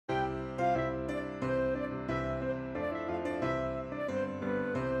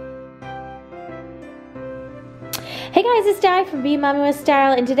Hey guys, it's Di from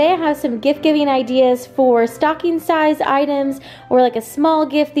BeingMommywithStyle, and today I have some gift giving ideas for stocking size items or like a small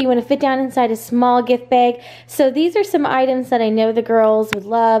gift that you want to fit down inside a small gift bag. So these are some items that I know the girls would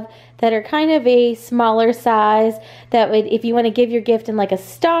love that are kind of a smaller size that would, if you want to give your gift in like a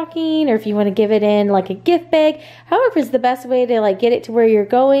stocking or if you want to give it in like a gift bag, however is the best way to like get it to where you're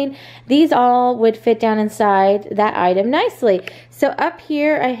going, these all would fit down inside that item nicely. So up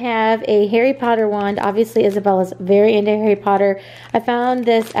here I have a Harry Potter wand. Obviously Isabella's very into Harry Potter. I found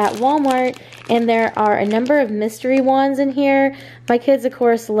this at Walmart, and there are a number of mystery wands in here. My kids of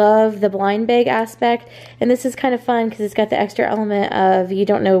course love the blind bag aspect, and this is kind of fun because it's got the extra element of you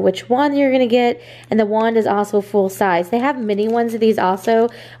don't know which wand you're going to get, and the wand is also full size. They have mini ones of these also,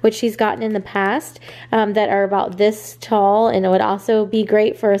 which she's gotten in the past, that are about this tall, and it would also be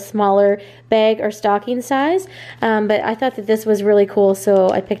great for a smaller bag or stocking size, but I thought that this was really cool, so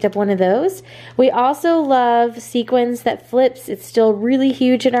I picked up one of those. We also love sequins that flips. It's still really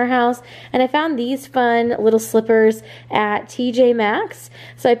huge in our house, and I found these fun little slippers at TJMaxx,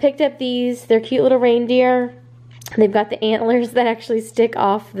 so I picked up these. They're cute little reindeer. They've got the antlers that actually stick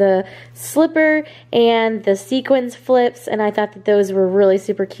off the slipper, and the sequins flips, and I thought that those were really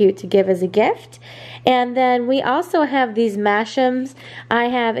super cute to give as a gift. And then we also have these mashems. I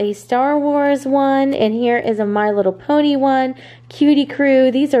have a Star Wars one, and here is a My Little Pony one. Cutie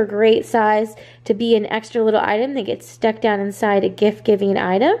Crew. These are great size to be an extra little item that gets stuck down inside a gift giving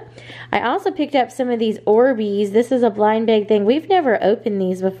item. I also picked up some of these Orbeez. This is a blind bag thing. We've never opened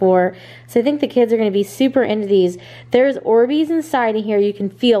these before, so I think the kids are going to be super into these. There's Orbeez inside of here. You can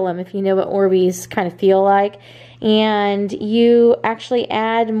feel them if you know what Orbeez kind of feel like. And you actually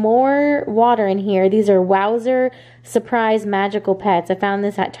add more water in here. These are Wowzer Surprise Magical Pets. I found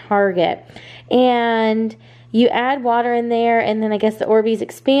this at Target. And you add water in there, and then I guess the Orbeez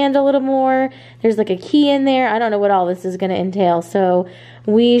expand a little more. There's like a key in there. I don't know what all this is going to entail, so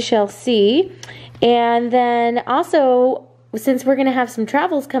we shall see. And then also, since we're going to have some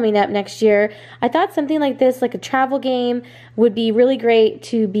travels coming up next year, I thought something like this, like a travel game, would be really great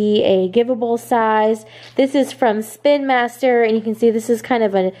to be a giveable size. This is from Spin Master, and you can see this is kind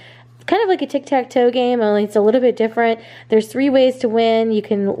of like a tic-tac-toe game, only it's a little bit different. There's 3 ways to win. You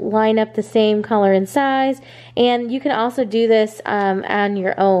can line up the same color and size, and you can also do this on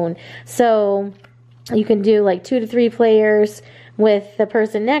your own. So you can do like 2 to 3 players with the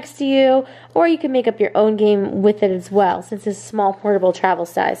person next to you, or you can make up your own game with it as well, since it's a small portable travel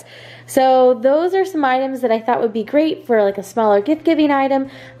size. So those are some items that I thought would be great for like a smaller gift giving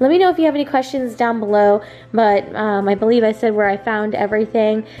item. Let me know if you have any questions down below, but I believe I said where I found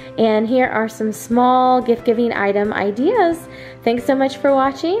everything, and here are some small gift giving item ideas. Thanks so much for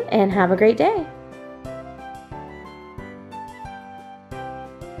watching, and have a great day.